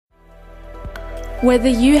Whether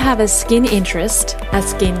you have a skin interest, a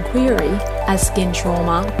skin query, a skin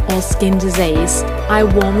trauma, or skin disease, I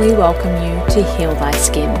warmly welcome you to Heal Thy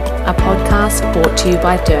Skin, a podcast brought to you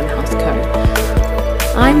by Derm Health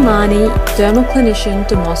Co. I'm Marnie, dermal clinician,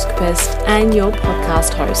 dermoscopist, and your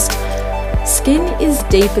podcast host. Skin is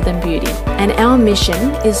deeper than beauty, and our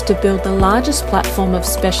mission is to build the largest platform of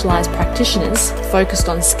specialised practitioners focused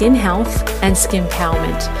on skin health and skin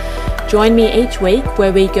empowerment. Join me each week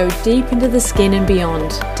where we go deep into the skin and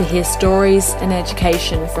beyond to hear stories and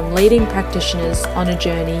education from leading practitioners on a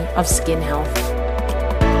journey of skin health.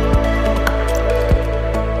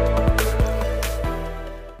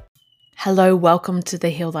 Hello, welcome to the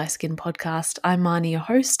Heal Thy Skin podcast. I'm Marnie, your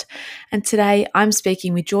host, and today I'm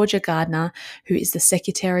speaking with Georgia Gardner, who is the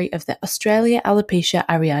Secretary of the Australia Alopecia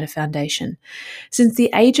Areata Foundation. Since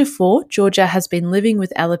the age of 4, Georgia has been living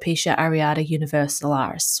with alopecia areata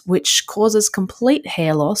universalis, which causes complete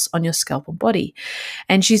hair loss on your scalp and body,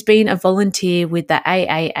 and she's been a volunteer with the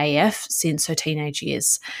AAAF since her teenage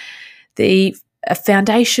years. The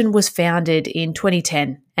foundation was founded in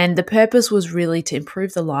 2010, and the purpose was really to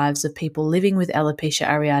improve the lives of people living with alopecia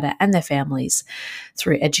areata and their families.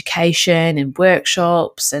 Through education and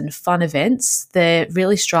workshops and fun events, they're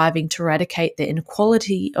really striving to eradicate the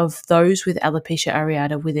inequality of those with alopecia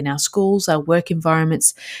areata within our schools, our work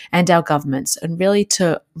environments, and our governments, and really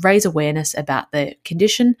to raise awareness about the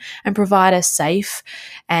condition and provide a safe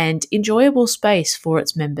and enjoyable space for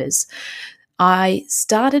its members. I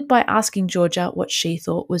started by asking Georgia what she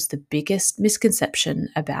thought was the biggest misconception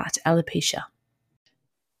about alopecia.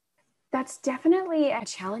 That's definitely a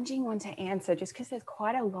challenging one to answer just because there's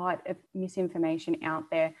quite a lot of misinformation out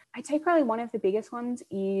there. I'd say probably one of the biggest ones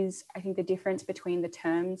is, I think, the difference between the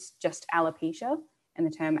terms just alopecia and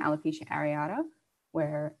the term alopecia areata,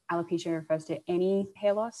 where alopecia refers to any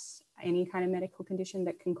hair loss, any kind of medical condition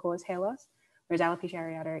that can cause hair loss, whereas alopecia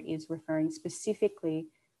areata is referring specifically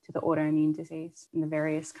to the autoimmune disease and the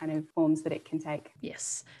various kind of forms that it can take.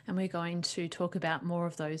 Yes, and we're going to talk about more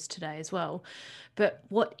of those today as well. But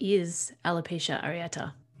what is alopecia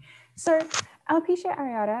areata? So alopecia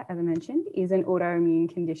areata, as I mentioned, is an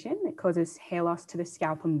autoimmune condition that causes hair loss to the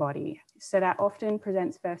scalp and body. So that often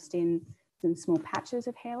presents first in some small patches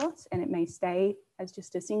of hair loss, and it may stay as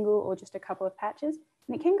just a single or just a couple of patches.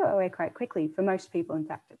 And it can go away quite quickly. For most people, in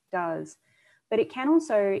fact, it does. But it can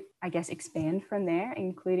also, I guess, expand from there,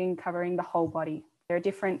 including covering the whole body. There are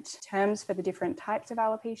different terms for the different types of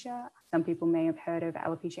alopecia. Some people may have heard of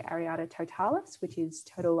alopecia areata totalis, which is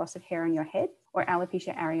total loss of hair on your head, or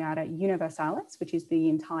alopecia areata universalis, which is the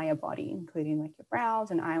entire body, including like your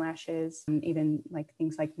brows and eyelashes, and even like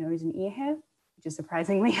things like nose and ear hair, which is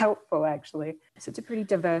surprisingly helpful, actually. So it's a pretty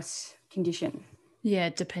diverse condition.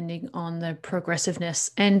 Yeah, depending on the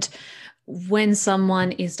progressiveness. And when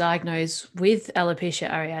someone is diagnosed with alopecia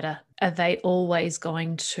areata, are they always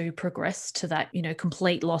going to progress to that,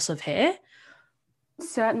 complete loss of hair?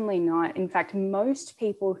 Certainly not. In fact, most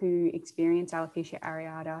people who experience alopecia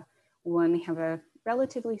areata will only have a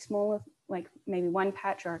relatively small, like maybe one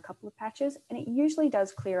patch or a couple of patches, and it usually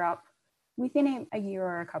does clear up within a year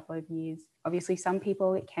or a couple of years. Obviously, some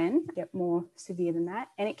people it can get more severe than that,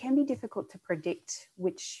 and it can be difficult to predict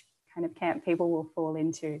which kind of camp people will fall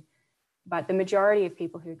into. But the majority of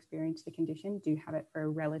people who experience the condition do have it for a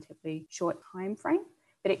relatively short time frame,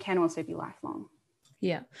 but it can also be lifelong.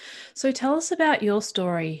 Yeah. So tell us about your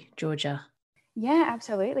story, Georgia. Yeah,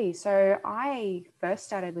 absolutely. So I first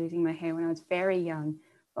started losing my hair when I was very young,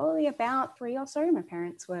 probably about 3 or so. My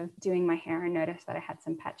parents were doing my hair and noticed that I had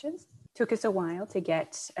some patches. Took us a while to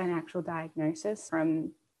get an actual diagnosis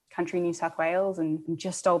from Country New South Wales, and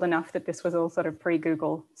just old enough that this was all sort of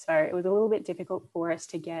pre-Google. So it was a little bit difficult for us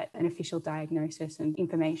to get an official diagnosis and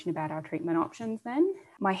information about our treatment options then.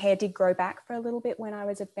 My hair did grow back for a little bit when I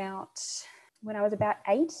was about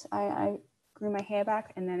 8. I grew my hair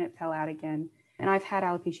back and then it fell out again. And I've had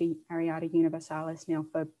alopecia areata universalis now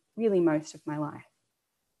for really most of my life.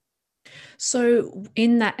 So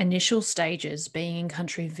in that initial stages, being in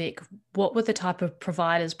Country Vic, what were the type of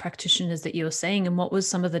providers, practitioners that you were seeing, and what was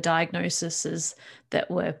some of the diagnoses that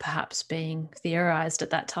were perhaps being theorized at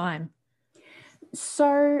that time?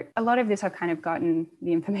 So a lot of this I've kind of gotten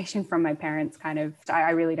the information from my parents, I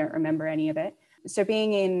really don't remember any of it. So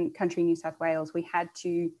being in Country New South Wales, we had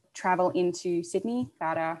to travel into Sydney,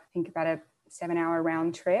 about a 7-hour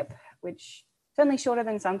round trip, which certainly shorter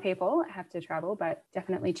than some people have to travel, but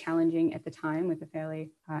definitely challenging at the time with a fairly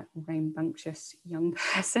rambunctious young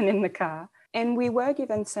person in the car. And we were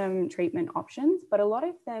given some treatment options, but a lot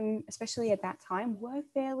of them, especially at that time, were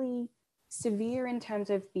fairly severe in terms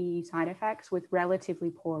of the side effects with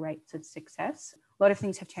relatively poor rates of success. A lot of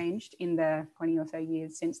things have changed in the 20 or so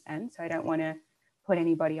years since then, so I don't want to put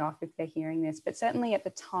anybody off if they're hearing this. But certainly at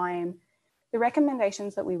the time, the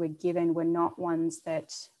recommendations that we were given were not ones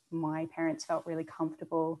that my parents felt really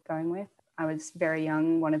comfortable going with. I was very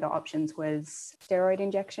young. One of the options was steroid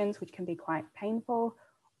injections, which can be quite painful,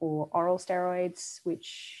 or oral steroids,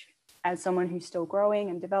 which, as someone who's still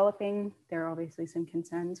growing and developing, there are obviously some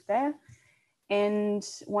concerns there. And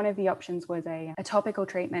one of the options was a topical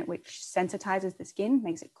treatment which sensitizes the skin,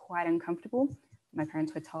 makes it quite uncomfortable. My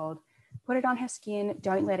parents were told, put it on her skin,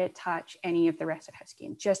 don't let it touch any of the rest of her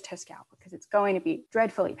skin, just her scalp, because it's going to be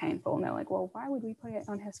dreadfully painful. And they're like, well, why would we put it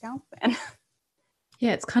on her scalp then?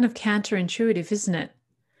 Yeah, it's kind of counterintuitive, isn't it?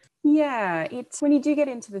 Yeah, it's when you do get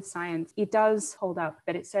into the science, it does hold up,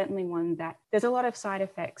 but it's certainly one that there's a lot of side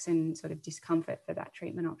effects and sort of discomfort for that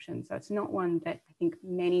treatment option. So it's not one that I think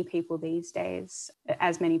many people these days,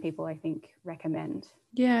 as many people I think, recommend.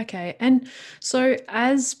 Yeah, okay. And so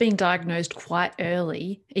as being diagnosed quite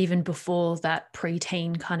early, even before that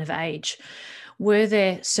preteen kind of age, were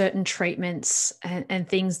there certain treatments and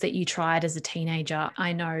things that you tried as a teenager?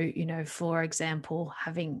 I know, for example,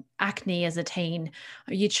 having acne as a teen,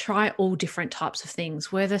 you try all different types of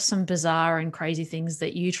things. Were there some bizarre and crazy things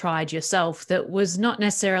that you tried yourself that was not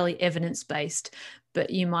necessarily evidence-based, but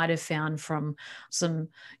you might have found from some,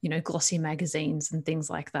 glossy magazines and things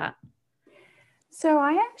like that? So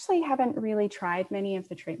I actually haven't really tried many of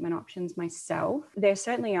the treatment options myself. There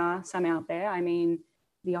certainly are some out there. I mean,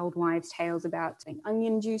 the old wives' tales about saying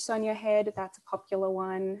onion juice on your head, that's a popular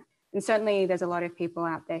one. And certainly there's a lot of people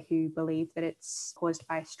out there who believe that it's caused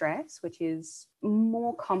by stress, which is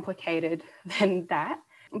more complicated than that.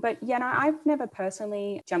 But yeah, no, I've never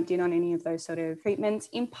personally jumped in on any of those sort of treatments.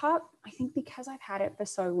 In part, I think because I've had it for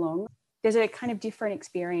so long, there's a kind of different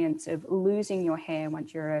experience of losing your hair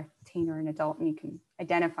once you're a teen or an adult, and you can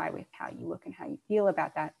identify with how you look and how you feel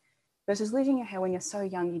about that. Versus losing your hair when you're so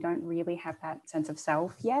young, you don't really have that sense of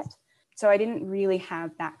self yet. So I didn't really have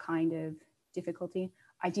that kind of difficulty.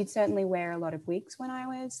 I did certainly wear a lot of wigs when I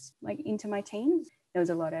was into my teens. There was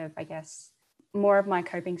a lot of, I guess, more of my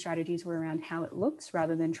coping strategies were around how it looks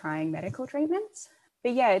rather than trying medical treatments.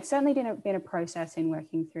 But yeah, it's certainly been a process in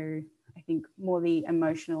working through, I think, more the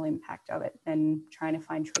emotional impact of it than trying to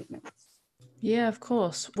find treatments. Yeah, of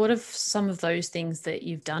course. What are some of those things that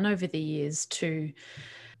you've done over the years to,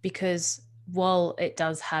 because while it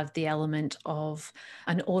does have the element of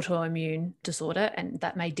an autoimmune disorder, and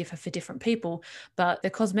that may differ for different people, but the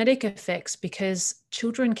cosmetic effects, because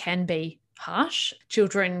children can be harsh,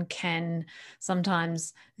 children can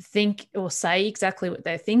sometimes think or say exactly what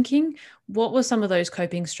they're thinking. What were some of those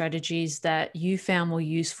coping strategies that you found more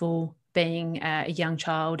useful being a young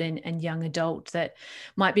child and young adult that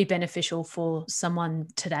might be beneficial for someone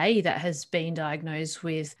today that has been diagnosed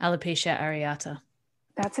with alopecia areata?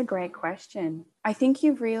 That's a great question. I think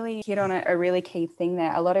you've really hit on a really key thing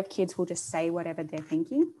there. A lot of kids will just say whatever they're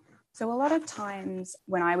thinking. So a lot of times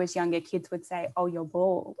when I was younger, kids would say, oh, you're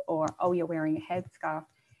bald, or oh, you're wearing a headscarf.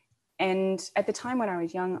 And at the time when I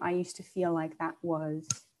was young, I used to feel like that was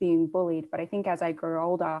being bullied. But I think as I grew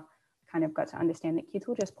older, I kind of got to understand that kids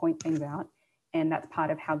will just point things out. And that's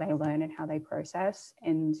part of how they learn and how they process.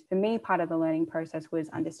 And for me, part of the learning process was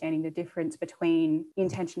understanding the difference between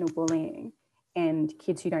intentional bullying and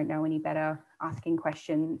kids who don't know any better asking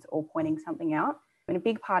questions or pointing something out. And a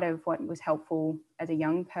big part of what was helpful as a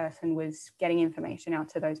young person was getting information out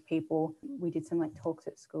to those people. We did some talks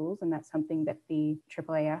at schools, and that's something that the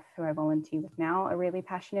AAAF, who I volunteer with now, are really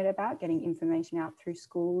passionate about, getting information out through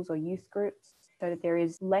schools or youth groups so that there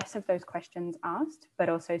is less of those questions asked, but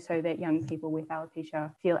also so that young people with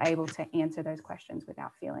alopecia feel able to answer those questions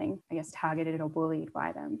without feeling, I guess, targeted or bullied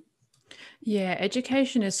by them. Yeah,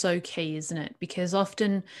 education is so key, isn't it? Because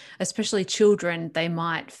often, especially children, they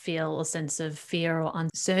might feel a sense of fear or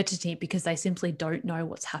uncertainty because they simply don't know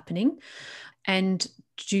what's happening. And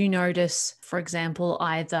do you notice, for example,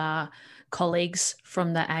 either colleagues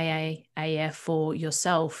from the AAAF or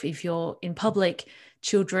yourself, if you're in public,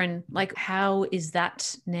 children, how is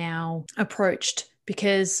that now approached?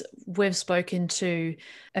 Because we've spoken to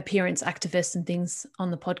appearance activists and things on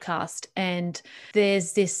the podcast, and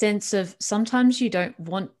there's this sense of sometimes you don't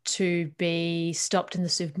want to be stopped in the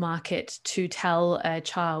supermarket to tell a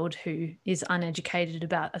child who is uneducated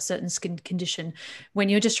about a certain skin condition when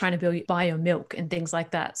you're just trying to buy your milk and things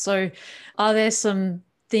like that. So are there some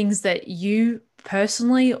things that you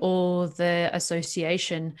personally or the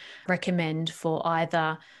association recommend for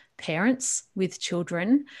either parents with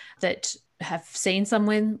children that have seen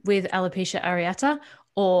someone with alopecia areata,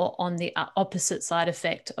 or on the opposite side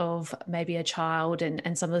effect of maybe a child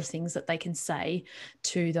and some of the things that they can say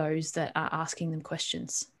to those that are asking them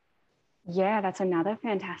questions? Yeah, that's another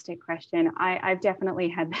fantastic question. I've definitely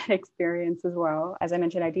had that experience as well. As I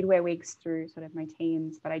mentioned, I did wear wigs through sort of my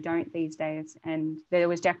teens, but I don't these days. And there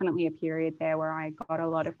was definitely a period there where I got a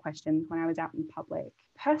lot of questions when I was out in public.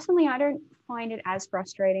 Personally, I don't find it as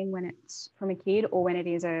frustrating when it's from a kid or when it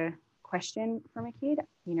is a question from a kid.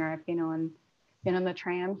 You know, I've been on the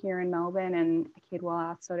tram here in Melbourne and a kid will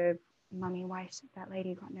ask sort of, "Mummy, why's that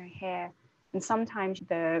lady got no hair?" And sometimes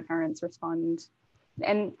the parents respond,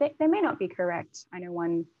 and they may not be correct. I know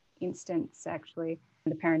one instance actually,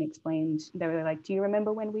 the parent explained, they were like, "Do you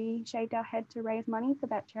remember when we shaved our head to raise money for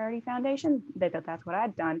that charity foundation?" They thought that's what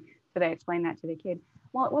I'd done. So they explained that to the kid.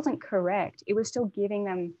 Well, it wasn't correct. It was still giving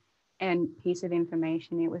them a piece of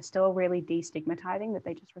information. It was still really destigmatizing that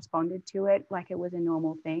they just responded to it like it was a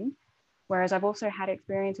normal thing. Whereas I've also had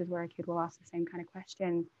experiences where a kid will ask the same kind of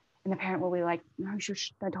question and the parent will be like, "No,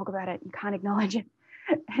 shush, don't talk about it. You can't acknowledge it."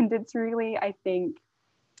 And it's really, I think,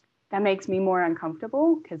 that makes me more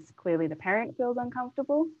uncomfortable because clearly the parent feels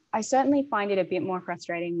uncomfortable. I certainly find it a bit more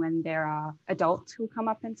frustrating when there are adults who come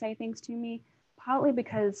up and say things to me, partly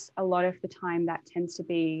because a lot of the time that tends to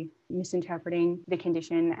be misinterpreting the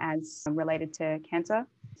condition as related to cancer.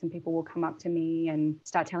 Some people will come up to me and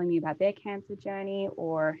start telling me about their cancer journey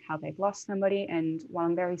or how they've lost somebody. And while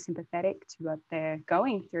I'm very sympathetic to what they're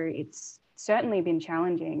going through, it's certainly been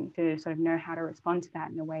challenging to sort of know how to respond to that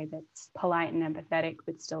in a way that's polite and empathetic,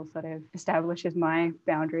 but still sort of establishes my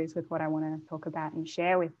boundaries with what I want to talk about and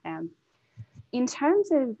share with them. In terms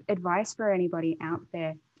of advice for anybody out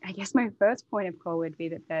there, I guess my first point of call would be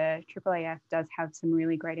that the AAAF does have some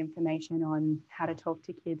really great information on how to talk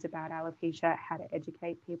to kids about alopecia, how to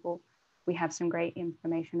educate people. We have some great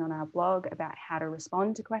information on our blog about how to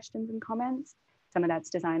respond to questions and comments. Some of that's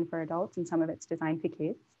designed for adults and some of it's designed for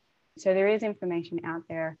kids. So there is information out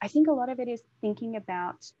there. I think a lot of it is thinking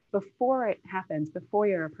about before it happens, before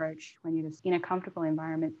your approach, when you're just in a comfortable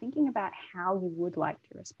environment, thinking about how you would like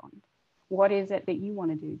to respond. What is it that you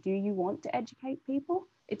want to do? Do you want to educate people?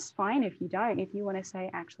 It's fine if you don't. If you want to say,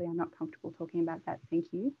 "Actually, I'm not comfortable talking about that,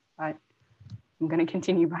 thank you, but I'm going to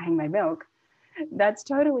continue buying my milk," that's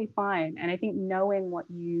totally fine. And I think knowing what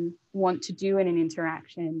you want to do in an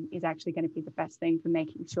interaction is actually going to be the best thing for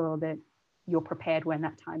making sure that you're prepared when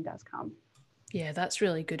that time does come. Yeah, that's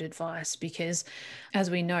really good advice because, as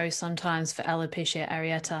we know, sometimes for alopecia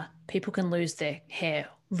areata, people can lose their hair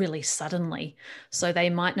really suddenly. So they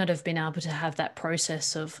might not have been able to have that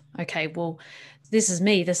process of, okay, well, this is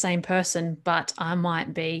me, the same person, but I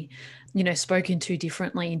might be, spoken to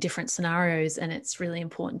differently in different scenarios. And it's really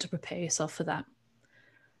important to prepare yourself for that.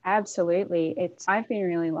 Absolutely. I've been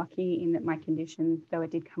really lucky in that my condition, though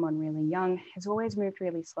it did come on really young, has always moved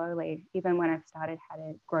really slowly. Even when I've started had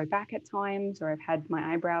it grow back at times or I've had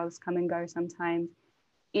my eyebrows come and go sometimes,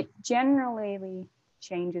 it generally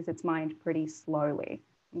changes its mind pretty slowly.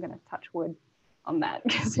 I'm going to touch wood on that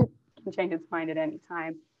because it can change its mind at any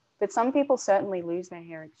time. But some people certainly lose their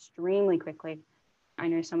hair extremely quickly. I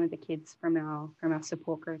know some of the kids from our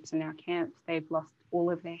support groups and our camps, they've lost all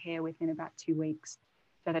of their hair within about 2 weeks.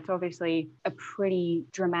 So that's obviously a pretty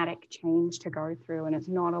dramatic change to go through, and it's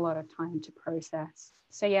not a lot of time to process.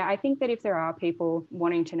 So yeah, I think that if there are people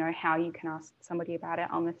wanting to know how you can ask somebody about it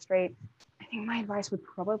on the street, I think my advice would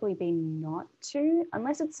probably be not to,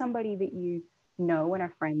 unless it's somebody that you know and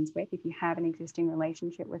are friends with. If you have an existing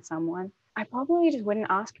relationship with someone, I probably just wouldn't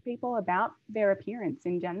ask people about their appearance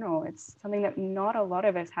in general. It's something that not a lot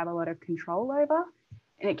of us have a lot of control over.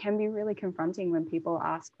 And it can be really confronting when people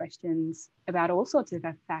ask questions about all sorts of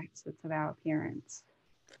facets of our appearance.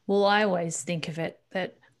 Well, I always think of it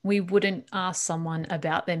that we wouldn't ask someone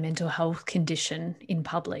about their mental health condition in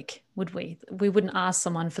public, would we? We wouldn't ask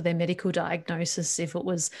someone for their medical diagnosis if it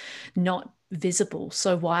was not visible.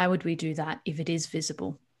 So why would we do that if it is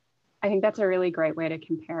visible? I think that's a really great way to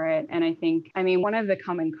compare it. And I mean, one of the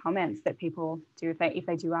common comments that people do if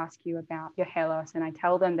they do ask you about your hair loss, and I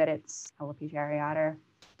tell them that it's alopecia areata,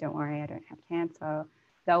 don't worry, I don't have cancer,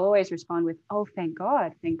 they'll always respond with, "Oh, thank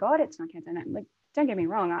God it's not cancer." And I'm like, don't get me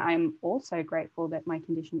wrong, I'm also grateful that my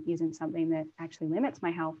condition isn't something that actually limits my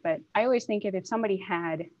health. But I always think if somebody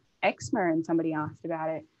had eczema and somebody asked about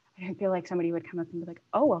it, I don't feel like somebody would come up and be like,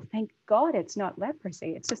 "Oh, well, thank God it's not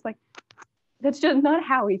leprosy." It's just like, that's just not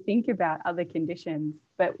how we think about other conditions.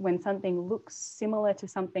 But when something looks similar to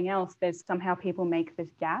something else, there's somehow people make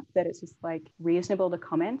this gap that it's just like reasonable to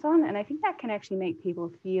comment on. And I think that can actually make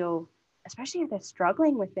people feel, especially if they're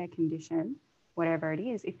struggling with their condition, whatever it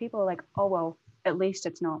is, if people are like, "Oh, well, at least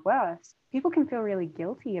it's not worse, people can feel really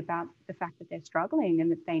guilty about the fact that they're struggling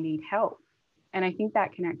and that they need help. And I think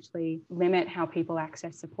that can actually limit how people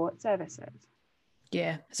access support services.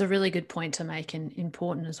 Yeah, it's a really good point to make and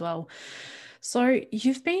important as well. So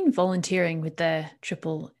you've been volunteering with the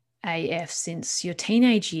Triple AF since your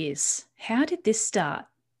teenage years. How did this start?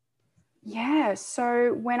 Yeah,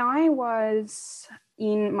 so when I was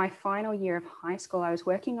in my final year of high school, I was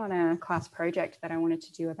working on a class project that I wanted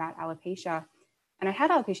to do about alopecia. And I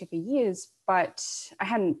had alopecia for years, but I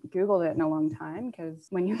hadn't Googled it in a long time, because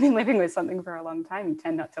when you've been living with something for a long time, you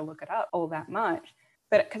tend not to look it up all that much.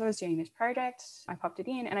 But because I was doing this project, I popped it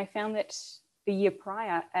in and I found that the year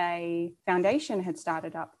prior, a foundation had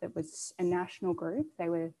started up that was a national group. They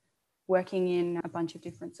were working in a bunch of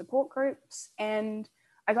different support groups, and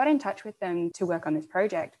I got in touch with them to work on this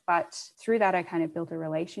project. But through that, I kind of built a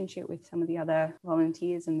relationship with some of the other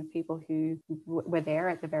volunteers and the people who were there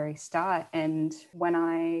at the very start. And when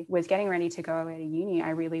I was getting ready to go away to uni,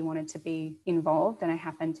 I really wanted to be involved. And I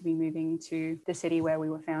happened to be moving to the city where we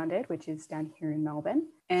were founded, which is down here in Melbourne.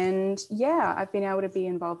 And yeah, I've been able to be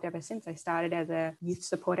involved ever since. I started as a youth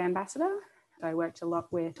support ambassador. I worked a lot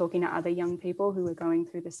with talking to other young people who were going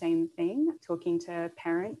through the same thing, talking to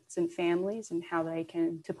parents and families and how they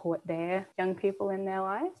can support their young people in their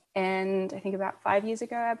lives. And I think about 5 years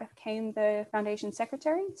ago, I became the foundation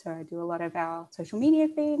secretary. So I do a lot of our social media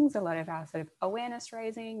things, a lot of our sort of awareness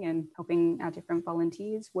raising and helping our different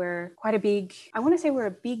volunteers. We're quite a big, I want to say we're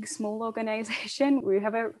a big, small organization. We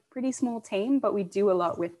have a pretty small team, but we do a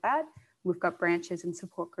lot with that. We've got branches and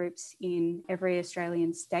support groups in every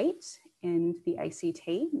Australian state and the ACT.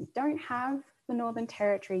 We don't have the Northern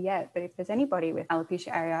Territory yet, but if there's anybody with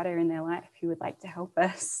alopecia areata in their life who would like to help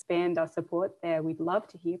us expand our support there, we'd love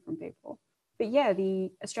to hear from people. But yeah,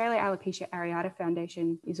 the Australia Alopecia Areata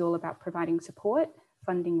Foundation is all about providing support,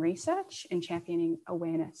 funding research, and championing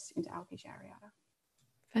awareness into alopecia areata.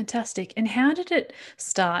 Fantastic. And how did it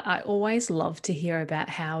start? I always love to hear about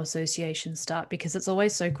how associations start because it's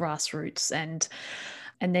always so grassroots,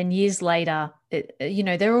 and then years later,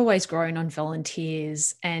 they're always growing on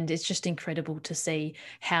volunteers, and it's just incredible to see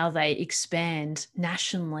how they expand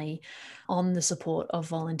nationally on the support of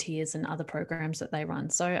volunteers and other programs that they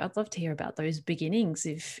run. So I'd love to hear about those beginnings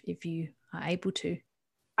if you are able to.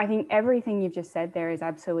 I think everything you've just said there is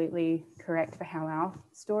absolutely correct for how our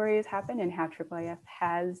story has happened and how AAAF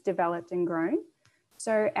has developed and grown.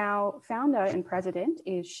 So our founder and president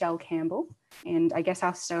is Shell Campbell, and I guess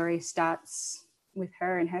our story starts with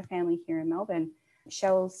her and her family here in Melbourne.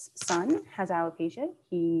 Shell's son has alopecia.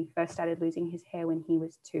 He first started losing his hair when he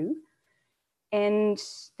was 2, and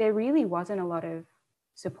there really wasn't a lot of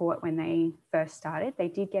support when they first started. They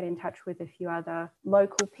did get in touch with a few other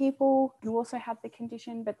local people who also had the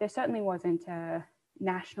condition, but there certainly wasn't a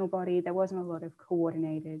national body. There wasn't a lot of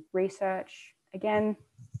coordinated research. Again,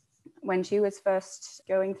 when she was first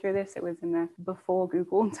going through this, it was in the before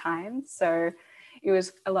Google times. So it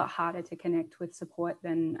was a lot harder to connect with support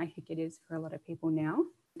than I think it is for a lot of people now.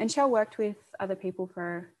 And Shell worked with other people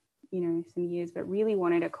for some years, but really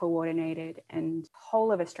wanted a coordinated and whole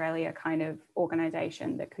of Australia kind of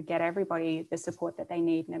organisation that could get everybody the support that they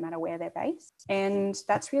need no matter where they're based. And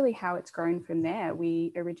that's really how it's grown from there.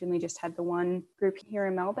 We originally just had the one group here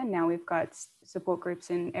in Melbourne. Now we've got support groups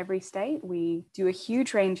in every state. We do a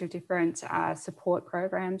huge range of different support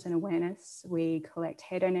programs and awareness. We collect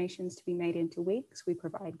hair donations to be made into wigs. We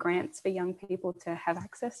provide grants for young people to have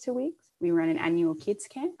access to wigs. We run an annual kids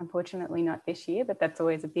camp, unfortunately not this year, but that's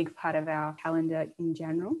always a big part of our calendar in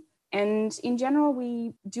general. And in general,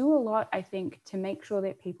 we do a lot, I think, to make sure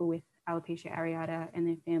that people with alopecia areata and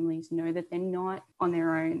their families know that they're not on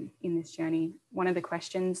their own in this journey. One of the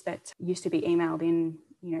questions that used to be emailed in,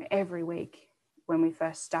 every week when we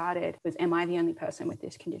first started was, am I the only person with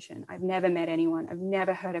this condition? I've never met anyone. I've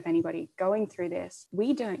never heard of anybody going through this.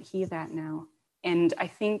 We don't hear that now. And I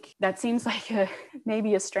think that seems like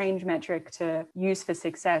maybe a strange metric to use for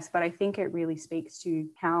success, but I think it really speaks to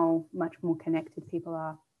how much more connected people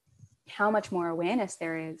are, how much more awareness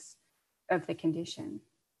there is of the condition.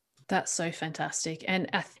 That's so fantastic, and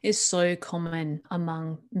is so common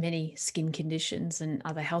among many skin conditions and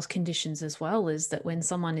other health conditions as well, is that when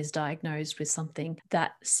someone is diagnosed with something,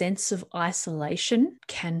 that sense of isolation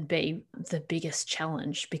can be the biggest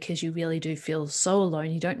challenge because you really do feel so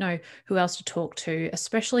alone. You don't know who else to talk to,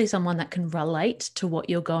 especially someone that can relate to what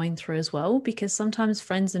you're going through as well, because sometimes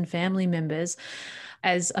friends and family members,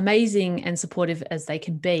 as amazing and supportive as they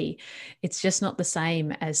can be, it's just not the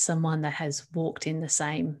same as someone that has walked in the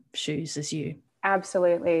same shoes as you.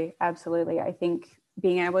 Absolutely. Absolutely. I think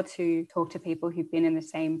being able to talk to people who've been in the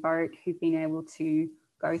same boat, who've been able to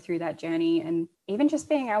go through that journey, and even just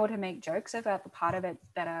being able to make jokes about the part of it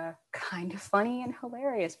that are kind of funny and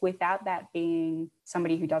hilarious without that being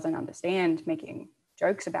somebody who doesn't understand making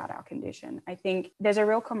jokes about our condition. I think there's a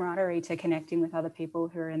real camaraderie to connecting with other people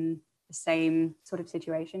who are in the same sort of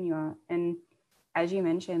situation you are. And as you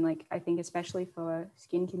mentioned, like, I think especially for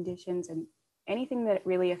skin conditions and anything that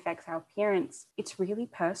really affects our appearance, it's really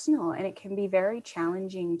personal, and it can be very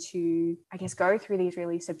challenging to, I guess, go through these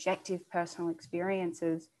really subjective personal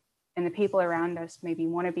experiences. And the people around us maybe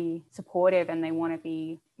want to be supportive and they want to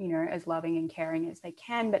be, you know, as loving and caring as they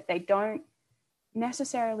can, but they don't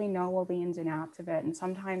necessarily know all the ins and outs of it. And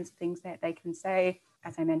sometimes things that they can say,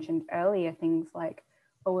 as I mentioned earlier, things like,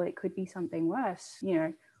 oh, well, it could be something worse. You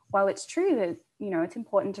know, while it's true that, you know, it's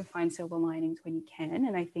important to find silver linings when you can,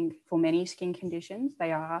 and I think for many skin conditions,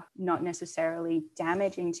 they are not necessarily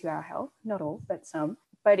damaging to our health, not all, but some.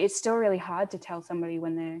 But it's still really hard to tell somebody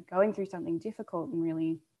when they're going through something difficult and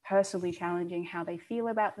really personally challenging how they feel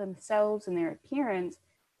about themselves and their appearance.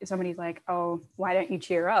 If somebody's like, oh, why don't you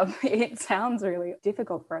cheer up? It sounds really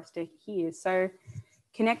difficult for us to hear. So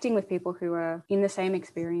connecting with people who are in the same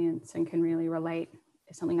experience and can really relate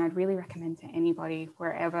is something I'd really recommend to anybody,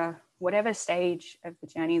 wherever, whatever stage of the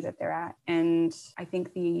journey that they're at. And I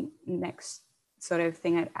think the next sort of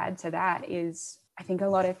thing I'd add to that is, I think a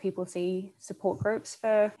lot of people see support groups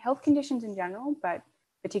for health conditions in general, but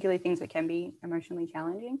particularly things that can be emotionally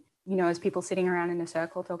challenging, you know, as people sitting around in a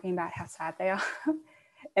circle talking about how sad they are.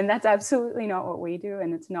 And that's absolutely not what we do.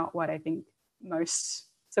 And it's not what I think most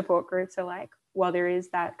support groups are like. While there is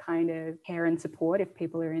that kind of care and support if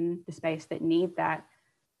people are in the space that need that,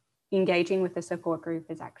 engaging with the support group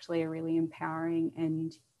is actually a really empowering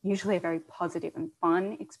and usually a very positive and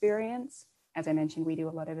fun experience. As I mentioned, we do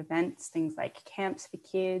a lot of events, things like camps for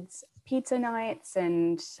kids, pizza nights,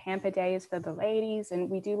 and pamper days for the ladies. And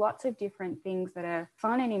we do lots of different things that are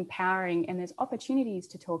fun and empowering. And there's opportunities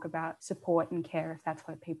to talk about support and care if that's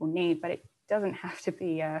what people need. But it doesn't have to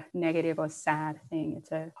be a negative or sad thing.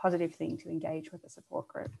 It's a positive thing to engage with the support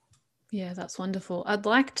group. Yeah, that's wonderful. I'd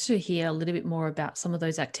like to hear a little bit more about some of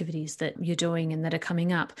those activities that you're doing and that are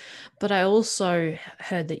coming up. But I also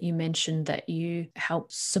heard that you mentioned that you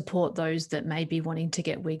help support those that may be wanting to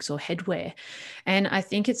get wigs or headwear. And I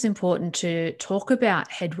think it's important to talk about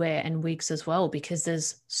headwear and wigs as well, because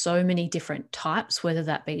there's so many different types, whether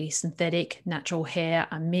that be synthetic, natural hair,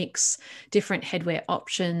 a mix, different headwear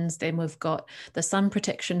options. Then we've got the sun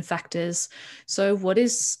protection factors. So what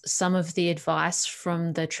is some of the advice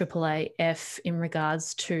from the AAAF in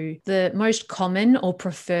regards to the most common or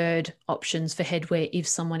preferred options for headwear if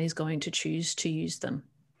someone is going to choose to use them?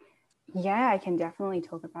 Yeah, I can definitely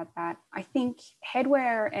talk about that. I think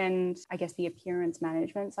headwear and I guess the appearance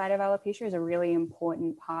management side of alopecia is a really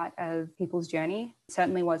important part of people's journey. It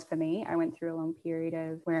certainly was for me. I went through a long period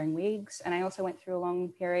of wearing wigs, and I also went through a long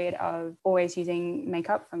period of always using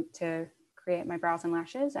makeup to create my brows and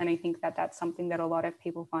lashes. And I think that that's something that a lot of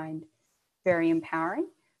people find very empowering.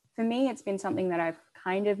 For me, it's been something that I've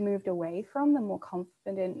kind of moved away from the more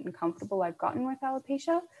confident and comfortable I've gotten with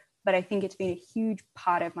alopecia. But I think it's been a huge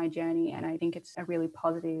part of my journey. And I think it's a really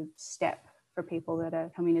positive step for people that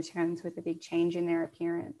are coming to terms with a big change in their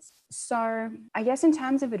appearance. So I guess in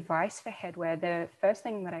terms of advice for headwear, the first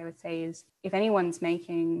thing that I would say is if anyone's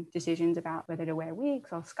making decisions about whether to wear wigs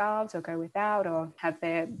or scarves or go without or have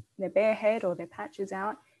their bare head or their patches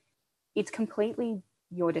out, it's completely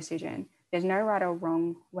your decision. There's no right or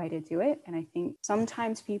wrong way to do it. And I think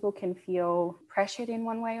sometimes people can feel pressured in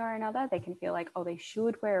one way or another. They can feel like, oh, they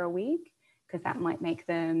should wear a wig because that might make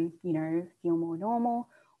them, you know, feel more normal,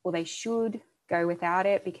 or they should go without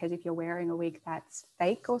it because if you're wearing a wig that's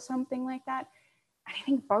fake or something like that. And I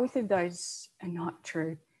think both of those are not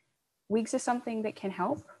true. Wigs are something that can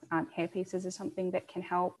help. Hair pieces are something that can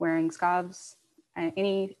help. Wearing scarves,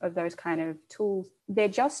 any of those kind of tools, they're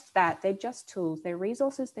just that. They're just tools. They're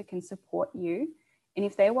resources that can support you. And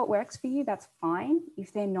if they're what works for you, that's fine.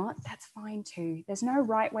 If they're not, that's fine too. There's no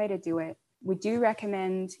right way to do it. We do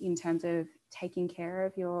recommend, in terms of taking care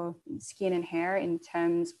of your skin and hair, in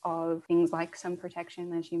terms of things like sun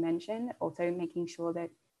protection, as you mentioned, also making sure that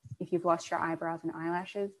if you've lost your eyebrows and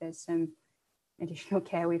eyelashes, there's some additional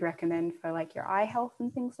care we'd recommend for like your eye health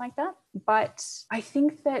and things like that. But I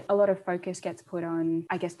think that a lot of focus gets put on,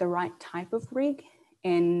 I guess, the right type of wig.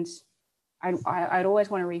 And I'd always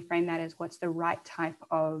want to reframe that as what's the right type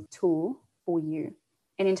of tool for you.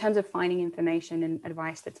 And in terms of finding information and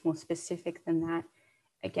advice that's more specific than that,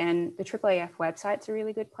 again, the AAAF website's a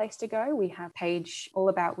really good place to go. We have a page all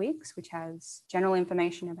about wigs, which has general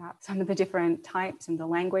information about some of the different types and the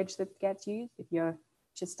language that gets used. If you're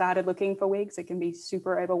just started looking for wigs, it can be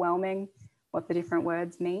super overwhelming. what the different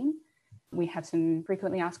words mean. We have some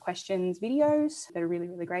frequently asked questions videos that are really,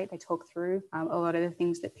 really great. They talk through a lot of the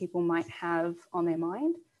things that people might have on their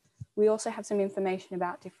mind. We also have some information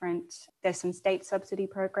about there's some state subsidy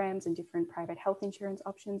programs and different private health insurance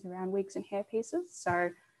options around wigs and hair pieces. So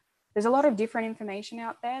there's a lot of different information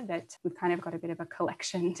out there that we've kind of got a bit of a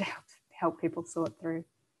collection to help people sort through.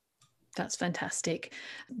 That's fantastic.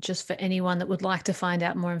 Just for anyone that would like to find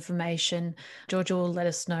out more information, Georgia will let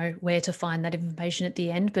us know where to find that information at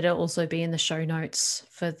the end, but it'll also be in the show notes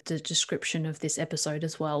for the description of this episode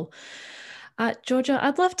as well. Georgia,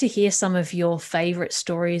 I'd love to hear some of your favourite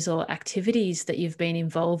stories or activities that you've been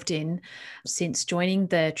involved in since joining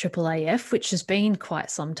the AAAF, which has been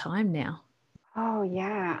quite some time now. Oh,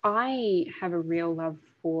 yeah. I have a real love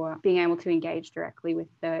for being able to engage directly with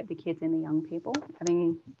the kids and the young people.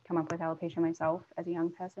 Having come up with alopecia myself as a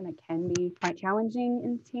young person, it can be quite challenging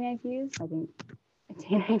in teenage years. I think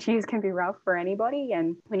teenage years can be rough for anybody.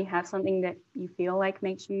 And when you have something that you feel like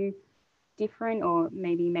makes you different or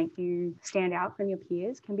maybe make you stand out from your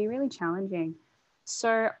peers, can be really challenging.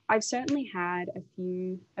 So I've certainly had a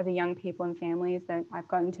few of the young people and families that I've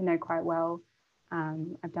gotten to know quite well.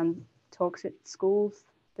 I've done talks at schools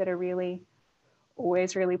that are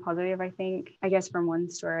always really positive, I think. I guess from one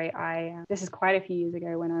story, this is quite a few years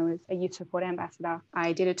ago when I was a youth support ambassador.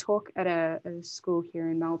 I did a talk at a school here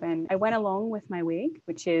in Melbourne. I went along with my wig,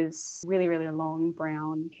 which is really, really long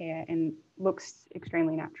brown hair and looks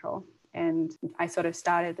extremely natural. And I sort of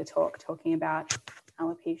started the talk talking about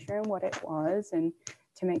alopecia and what it was. And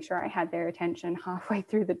to make sure I had their attention halfway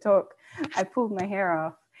through the talk, I pulled my hair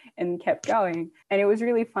off and kept going. And it was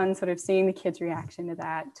really fun sort of seeing the kids' reaction to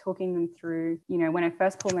that, talking them through, when I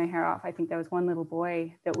first pulled my hair off, I think there was one little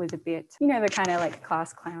boy that was a bit, the kind of like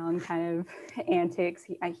class clown kind of antics.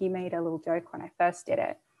 He made a little joke when I first did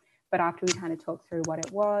it. But after we kind of talked through what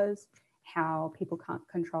it was, how people can't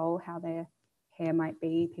control how their hair might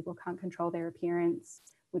be, people can't control their appearance.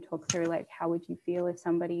 We talk through like, how would you feel if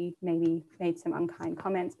somebody maybe made some unkind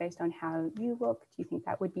comments based on how you look? Do you think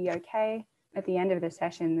that would be okay? At the end of the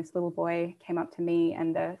session, this little boy came up to me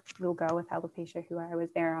and the little girl with alopecia, who I was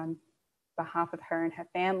there on behalf of her and her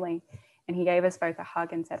family, and he gave us both a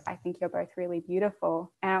hug and said, "I think you're both really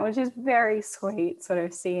beautiful." And it was just very sweet, sort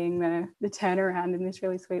of seeing the turnaround in this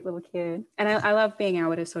really sweet little kid. And I love being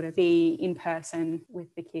able to sort of be in person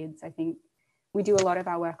with the kids. I think we do a lot of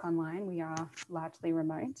our work online. We are largely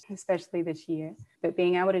remote, especially this year. But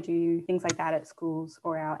being able to do things like that at schools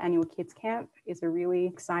or our annual kids camp is a really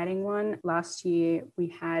exciting one. Last year, we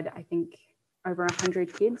had, I think, over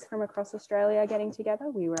 100 kids from across Australia getting together.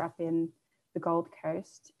 We were up in the Gold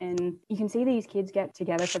Coast, and you can see these kids get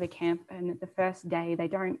together for the camp, and the first day they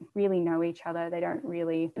don't really know each other.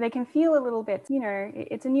 They can feel a little bit,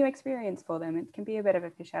 it's a new experience for them. It can be a bit of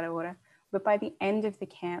a fish out of water. But by the end of the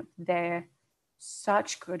camp, they're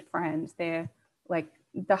such good friends. They're like,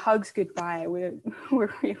 the hugs goodbye were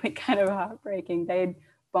really kind of heartbreaking. They had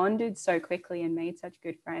bonded so quickly and made such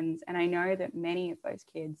good friends. And I know that many of those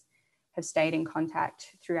kids have stayed in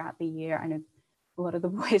contact throughout the year. I know a lot of the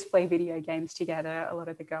boys play video games together. A lot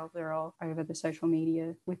of the girls are all over the social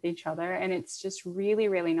media with each other. And it's just really,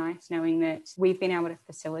 really nice knowing that we've been able to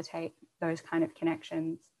facilitate those kind of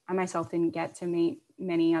connections. I myself didn't get to meet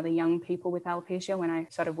many other young people with alopecia when I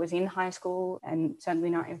sort of was in high school, and certainly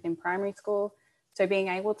not within primary school. So being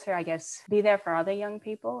able to, I guess, be there for other young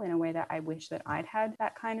people in a way that I wish that I'd had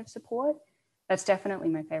that kind of support, that's definitely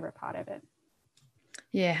my favorite part of it.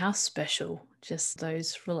 Yeah, how special, just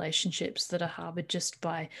those relationships that are harbored just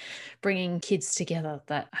by bringing kids together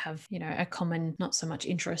that have, a common, not so much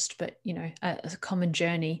interest, but, a common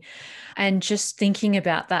journey. And just thinking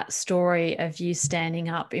about that story of you standing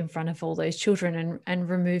up in front of all those children and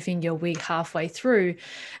removing your wig halfway through.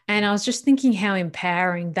 And I was just thinking how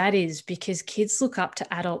empowering that is, because kids look up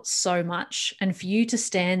to adults so much. And for you to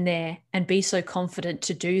stand there and be so confident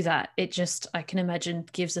to do that, it just, I can imagine,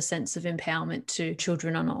 gives a sense of empowerment to children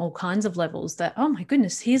on all kinds of levels, that, oh my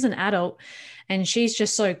goodness, here's an adult and she's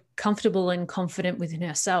just so comfortable and confident within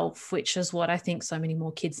herself, which is what I think so many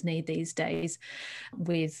more kids need these days,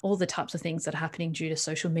 with all the types of things that are happening due to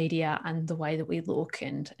social media and the way that we look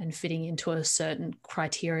and fitting into a certain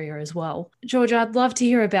criteria as well. Georgia, I'd love to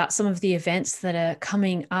hear about some of the events that are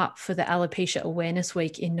coming up for the Alopecia Awareness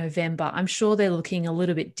Week in November. I'm sure they're looking a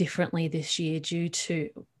little bit differently this year due to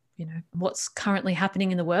what's currently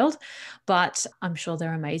happening in the world, but I'm sure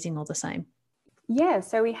they're amazing all the same. Yeah,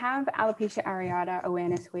 so we have Alopecia Areata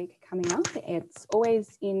Awareness Week coming up. It's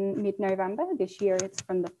always in mid-November. This year it's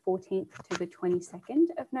from the 14th to the 22nd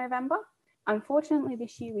of November. Unfortunately,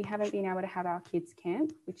 this year we haven't been able to have our kids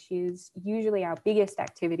camp, which is usually our biggest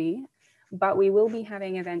activity. But we will be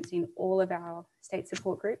having events in all of our state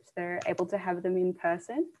support groups. They're able to have them in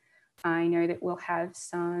person. I know that we'll have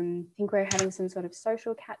I think we're having some sort of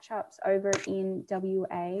social catch-ups over in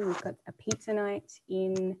WA. We've got a pizza night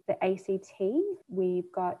in the ACT.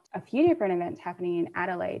 We've got a few different events happening in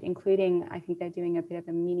Adelaide, including, I think they're doing a bit of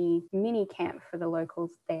a mini camp for the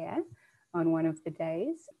locals there on one of the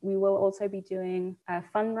days. We will also be doing a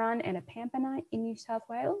fun run and a pamper night in New South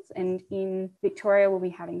Wales, and in Victoria we'll be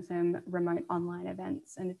having some remote online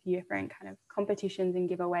events and a few different kind of competitions and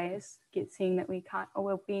giveaways, seeing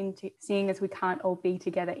as we can't all be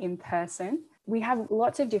together in person. We have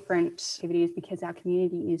lots of different activities because our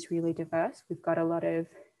community is really diverse. We've got a lot of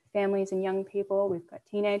families and young people, we've got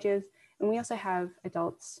teenagers, and we also have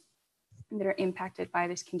adults that are impacted by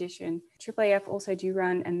this condition. AAAF also do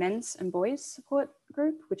run a men's and boys support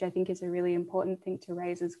group, which I think is a really important thing to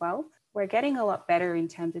raise as well. We're getting a lot better in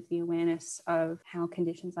terms of the awareness of how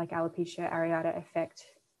conditions like alopecia areata affect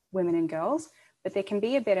women and girls, but there can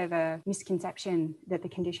be a bit of a misconception that the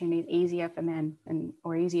condition is easier for men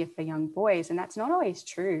or easier for young boys, and that's not always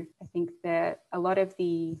true. I think that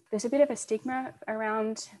there's a bit of a stigma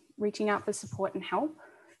around reaching out for support and help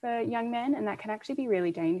for young men, and that can actually be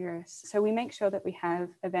really dangerous. So we make sure that we have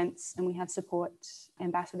events and we have support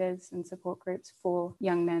ambassadors and support groups for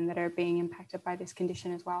young men that are being impacted by this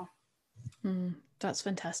condition as well. That's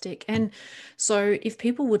fantastic. And so if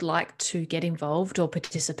people would like to get involved or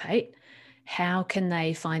participate, how can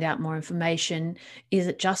they find out more information? Is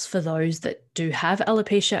it just for those that do have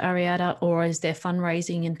alopecia areata, or is there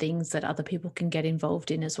fundraising and things that other people can get involved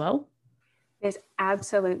in as well? There's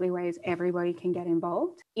absolutely ways everybody can get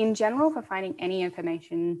involved. In general, for finding any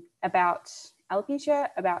information about alopecia,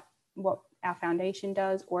 about what our foundation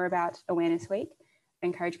does, or about Awareness Week, I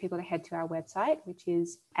encourage people to head to our website, which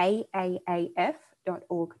is aaaf.org.au.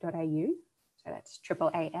 So that's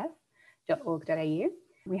AAAF.org.au.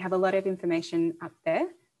 We have a lot of information up there.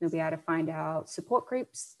 You'll be able to find our support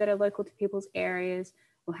groups that are local to people's areas.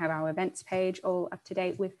 We'll have our events page all up to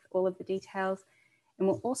date with all of the details. And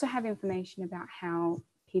we'll also have information about how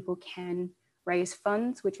people can raise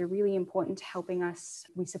funds, which are really important to helping us.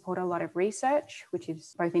 We support a lot of research, which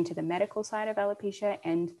is both into the medical side of alopecia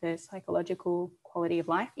and the psychological quality of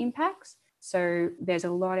life impacts. So there's a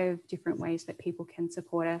lot of different ways that people can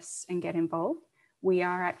support us and get involved. We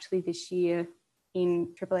are actually this year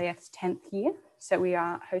in AAAF's 10th year. So we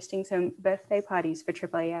are hosting some birthday parties for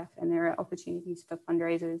AAAF, and there are opportunities for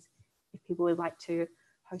fundraisers if people would like to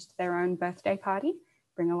host their own birthday party.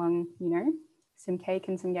 Bring along, some cake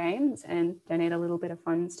and some games and donate a little bit of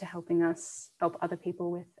funds to helping us help other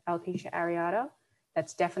people with alopecia areata.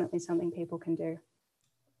 That's definitely something people can do.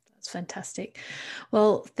 That's fantastic.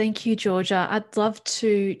 Well, thank you, Georgia. I'd love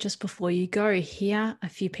to, just before you go, hear a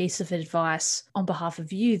few pieces of advice on behalf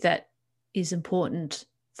of you that is important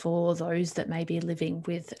for those that may be living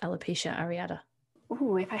with alopecia areata.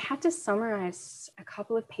 If I had to summarize a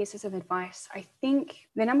couple of pieces of advice, I think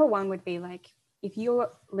the number one would be if you're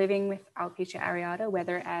living with alopecia areata,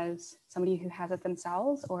 whether as somebody who has it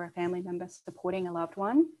themselves or a family member supporting a loved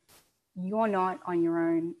one, you're not on your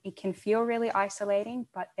own. It can feel really isolating,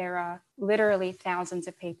 but there are literally thousands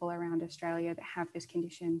of people around Australia that have this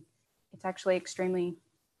condition. It's actually extremely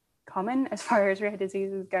common as far as rare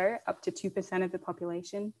diseases go. Up to 2% of the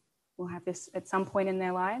population will have this at some point in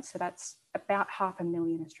their lives. So that's about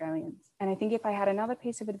 500,000 Australians. And I think if I had another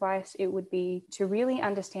piece of advice, it would be to really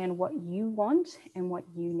understand what you want and what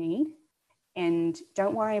you need. And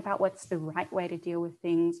don't worry about what's the right way to deal with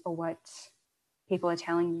things or what people are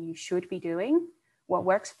telling you should be doing. What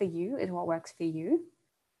works for you is what works for you.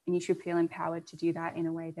 And you should feel empowered to do that in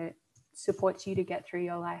a way that supports you to get through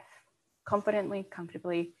your life confidently,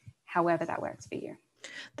 comfortably, however that works for you.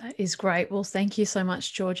 That is great. Well, thank you so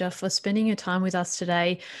much, Georgia, for spending your time with us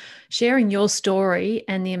today, sharing your story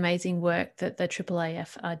and the amazing work that the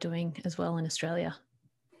AAAF are doing as well in Australia.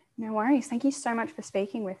 No worries. Thank you so much for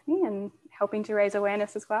speaking with me and helping to raise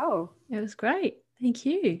awareness as well. It was great. Thank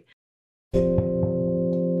you.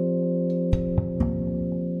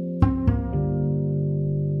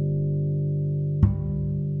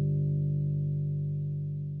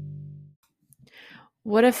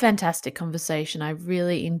 What a fantastic conversation. I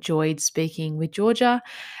really enjoyed speaking with Georgia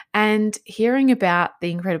and hearing about the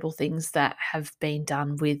incredible things that have been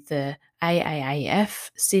done with the AAAF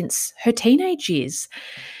since her teenage years.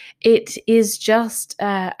 It is just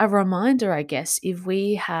a reminder, I guess, if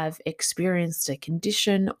we have experienced a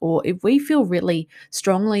condition or if we feel really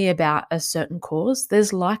strongly about a certain cause,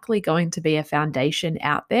 there's likely going to be a foundation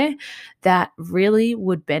out there that really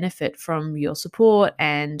would benefit from your support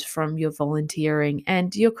and from your volunteering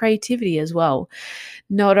and your creativity as well.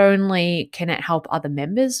 Not only can it help other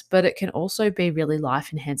members, but it can also be really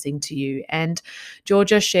life enhancing to you. And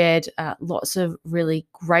Georgia shared lots of really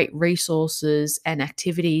great resources and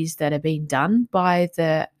activities that are being done by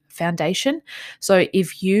the foundation. So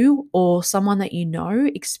if you or someone that you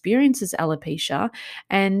know experiences alopecia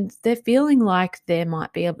and they're feeling like there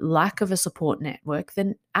might be a lack of a support network,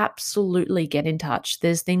 then absolutely get in touch.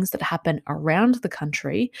 There's things that happen around the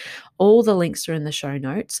country. All the links are in the show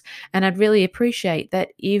notes. And I'd really appreciate that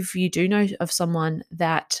if you do know of someone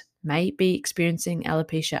that may be experiencing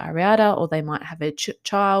alopecia areata, or they might have a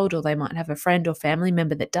child, or they might have a friend or family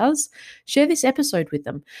member that does, share this episode with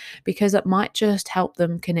them because it might just help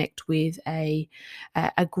them connect with a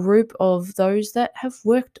group of those that have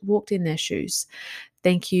walked in their shoes.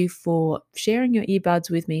 Thank you for sharing your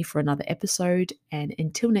earbuds with me for another episode. And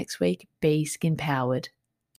until next week, be skin powered.